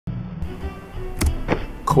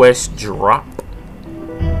quest drop.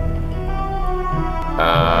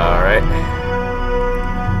 Alright.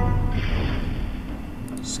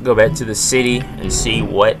 Let's go back to the city and see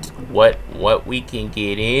what we can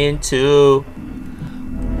get into.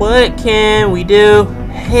 What can we do?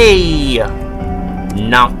 Hey,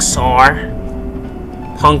 Noxar,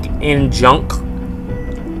 punk and junk.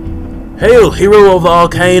 Hail, hero of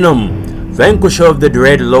Arcanum, vanquisher of the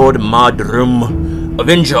dread Lord Madrum,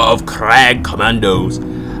 avenger of Crag Commandos.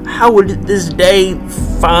 How would this day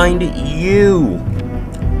find you?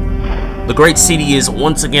 The great city is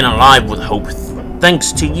once again alive with hope,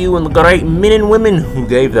 thanks to you and the great men and women who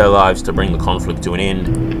gave their lives to bring the conflict to an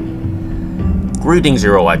end. Greetings,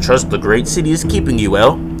 hero. I trust the great city is keeping you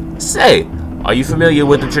well. Say, are you familiar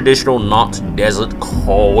with the traditional not dessert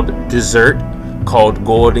dessert called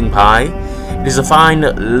Gordon Pie? It is a fine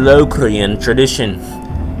Locrian tradition,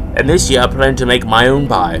 and this year I plan to make my own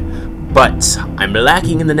pie, but I'm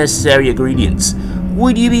lacking in the necessary ingredients.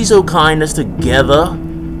 Would you be so kind as to gather,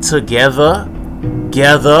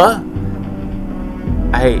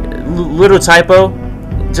 little typo,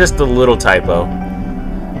 just a little typo,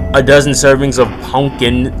 a dozen servings of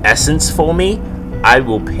pumpkin essence for me? I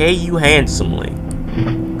will pay you handsomely.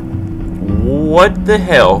 What the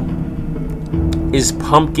hell is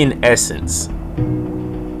pumpkin essence?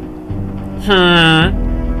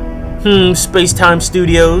 Space-Time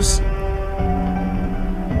Studios.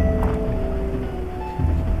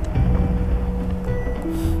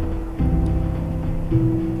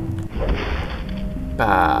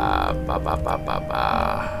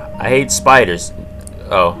 I hate spiders.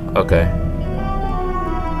 Oh, okay.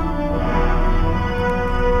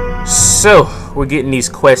 So, we're getting these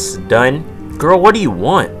quests done. Girl, what do you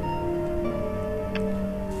want?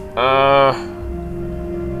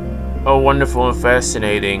 Oh, wonderful and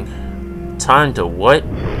fascinating. Time to what?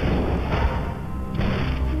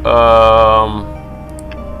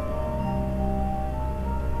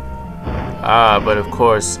 But of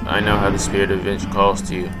course, I know how the spirit of adventure calls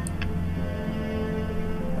to you.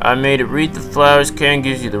 I made it read the flowers. Karen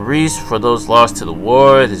gives you the wreaths for those lost to the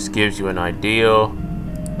war. This gives you an ideal.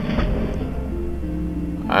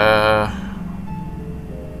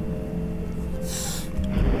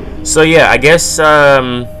 So yeah, I guess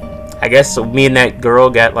me and that girl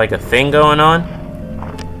got like a thing going on.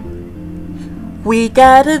 We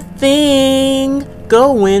got a thing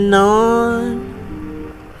going on.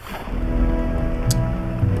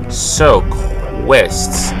 So,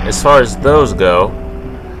 quests, as far as those go.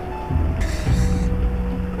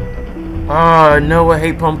 Oh, no, I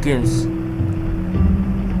hate pumpkins.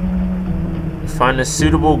 Find a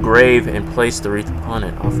suitable grave and place the wreath upon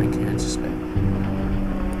it, offering care and suspect.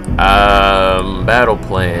 Battle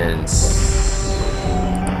plans.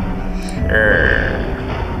 Sure.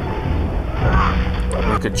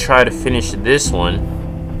 We could try to finish this one.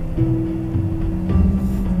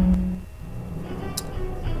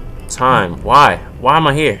 Time. Why? Why am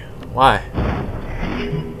I here? Why?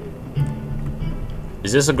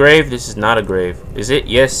 Is this a grave? This is not a grave. Is it?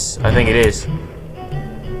 Yes, I think it is.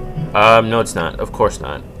 No, it's not. Of course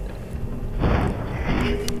not.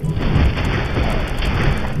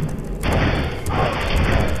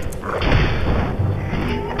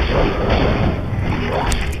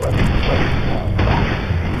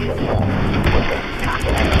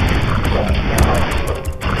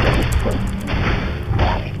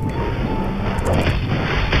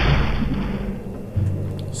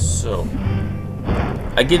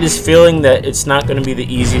 I get this feeling that it's not going to be the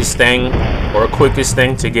easiest thing or quickest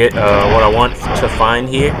thing to get what I want to find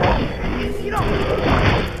here.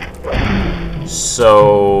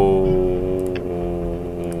 So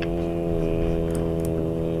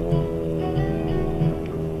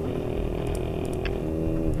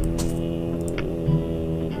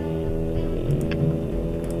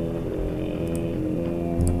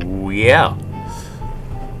yeah.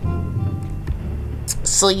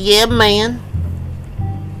 So yeah, man.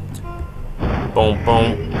 Boom,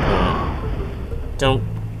 boom, boom.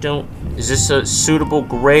 Don't. Is this a suitable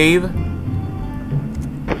grave?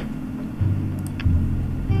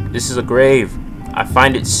 This is a grave. I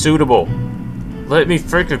find it suitable. Let me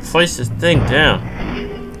freaking place this thing down.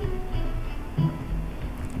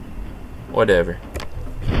 Whatever.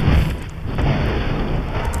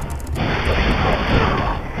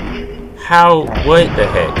 How? What the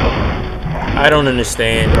heck? I don't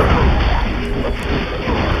understand.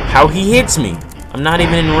 How he hits me. I'm not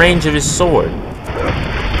even in range of his sword.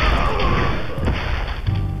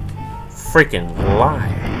 Freaking lie.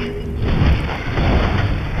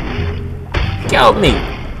 Help me.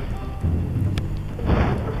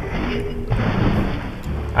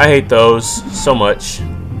 I hate those so much.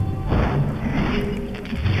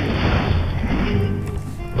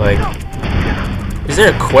 Like, is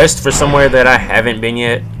there a quest for somewhere that I haven't been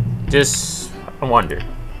yet? Just, I wonder.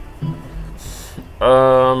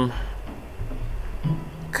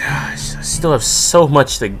 Gosh, I still have so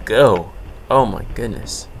much to go. Oh my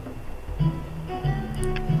goodness.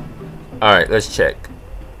 Alright, let's check.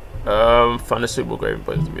 Find a suitable grave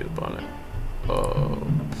place to be upon it. Oh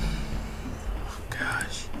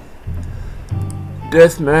gosh.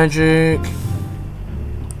 Death magic.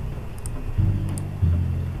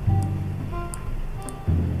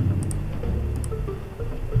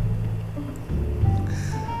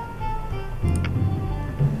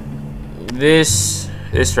 This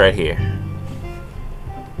right here.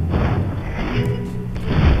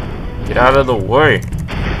 Get out of the way.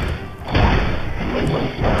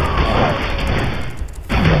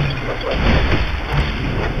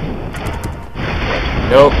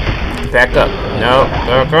 Nope. Back up. No.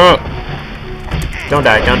 Back up. Don't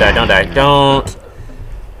die. Don't die. Don't die. Don't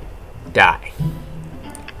die.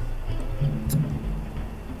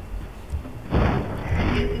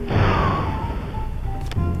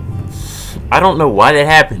 I don't know why that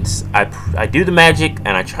happens. I do the magic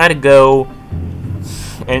and I try to go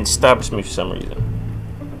and it stops me for some reason.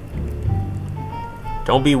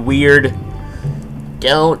 Don't be weird.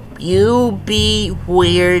 Don't you be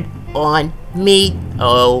weird on me.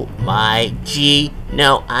 Oh my G.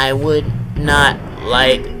 No, I would not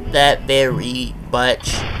like that very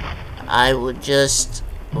much. I would just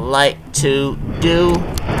like to do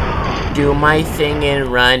my thing and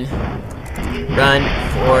run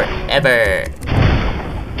forever.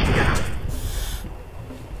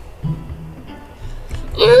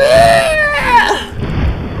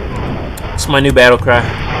 It's my new battle cry.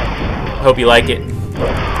 Hope you like it.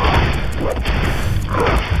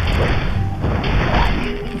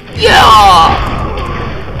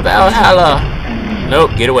 Yeah! Valhalla!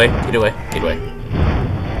 Nope, get away, get away, get away.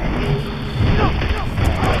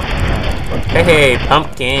 Hey,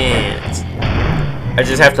 pumpkins. I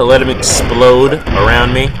just have to let them explode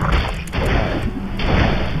around me.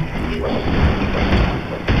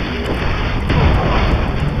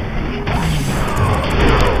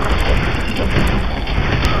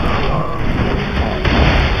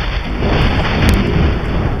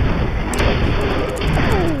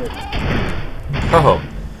 Oh,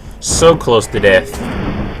 so close to death.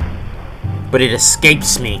 But it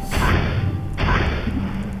escapes me.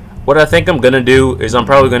 What I think I'm gonna do is I'm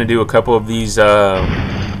probably gonna do a couple of these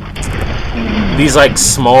like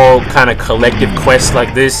small kind of collective quests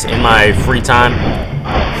like this in my free time.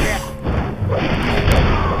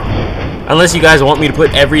 Unless you guys want me to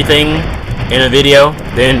put everything in a video,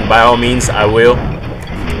 then by all means I will.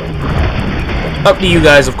 Up to you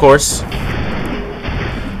guys, of course.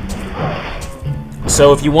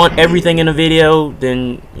 So if you want everything in a video,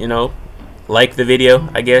 then, you know, like the video,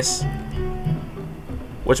 I guess.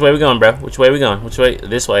 Which way we going, bro? Which way we going? Which way?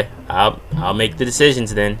 This way. I'll make the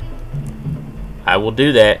decisions then. I will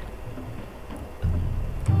do that.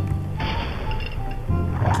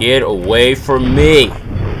 Get away from me.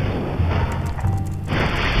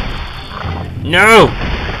 No!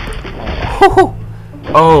 Whew.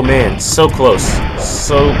 Oh man, so close.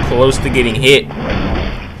 So close to getting hit.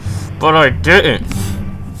 But I didn't.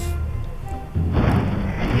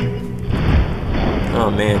 Oh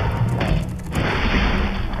man.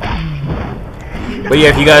 But yeah,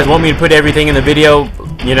 if you guys want me to put everything in the video,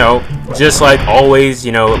 you know, just like always,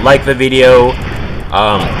 you know, like the video,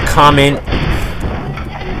 comment,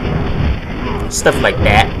 stuff like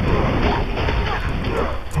that.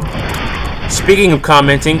 Speaking of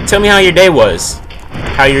commenting, tell me how your day was,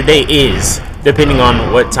 how your day is, depending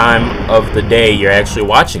on what time of the day you're actually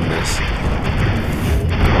watching this.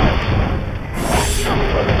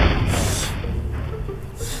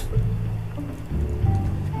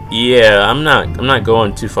 Yeah, I'm not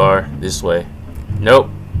going too far this way. Nope,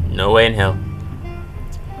 no way in hell.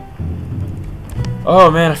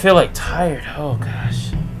 Oh man, I feel like tired. Oh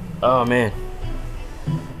gosh. Oh man.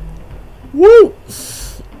 Woo!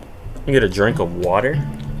 Let me get a drink of water.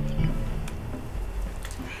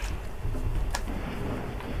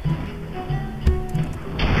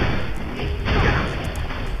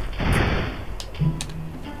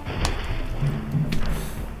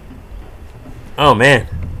 Oh man.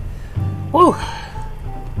 Woo.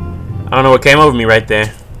 I don't know what came over me right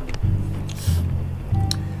there.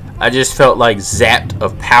 I just felt like zapped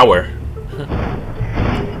of power.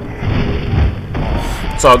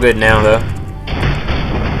 It's all good now though.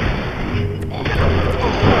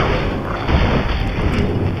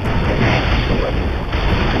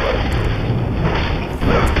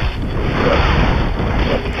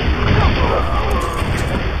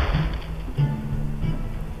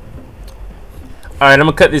 Alright, I'm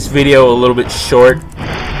gonna cut this video a little bit short.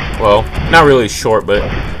 Well, not really short, but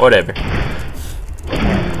whatever.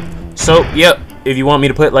 So, yep, if you want me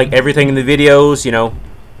to put like everything in the videos, you know,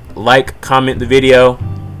 like, comment the video.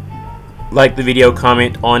 Like the video,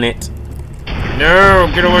 comment on it.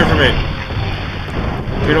 No, get away from it.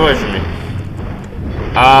 Get away from me.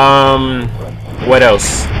 What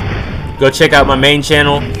else? Go check out my main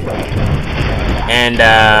channel. And,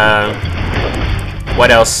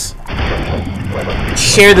 what else?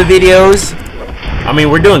 Share the videos. I mean,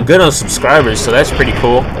 we're doing good on subscribers, so that's pretty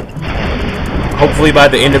cool. Hopefully by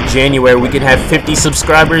the end of January we can have 50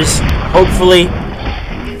 subscribers. Hopefully.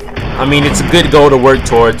 I mean, it's a good goal to work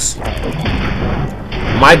towards.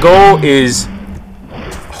 My goal is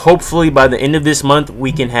hopefully by the end of this month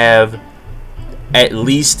we can have at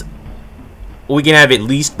least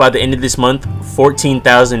by the end of this month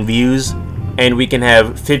 14,000 views, and we can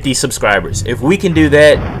have 50 subscribers. If we can do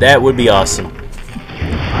that, that would be awesome.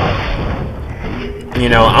 You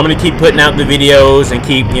know, I'm gonna keep putting out the videos and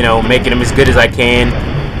keep, you know, making them as good as I can.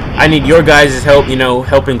 I need your guys' help, you know,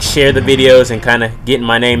 helping share the videos and kind of getting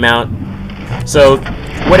my name out. So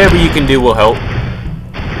whatever you can do will help.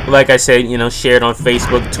 Like I said, you know, share it on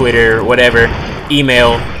Facebook, Twitter, whatever,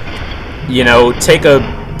 email. You know, take a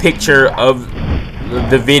picture of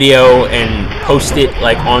the video and post it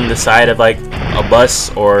like on the side of like a bus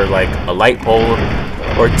or like a light pole,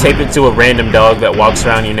 or tape it to a random dog that walks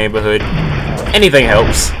around your neighborhood. Anything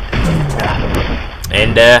helps.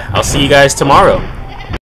 And I'll see you guys tomorrow.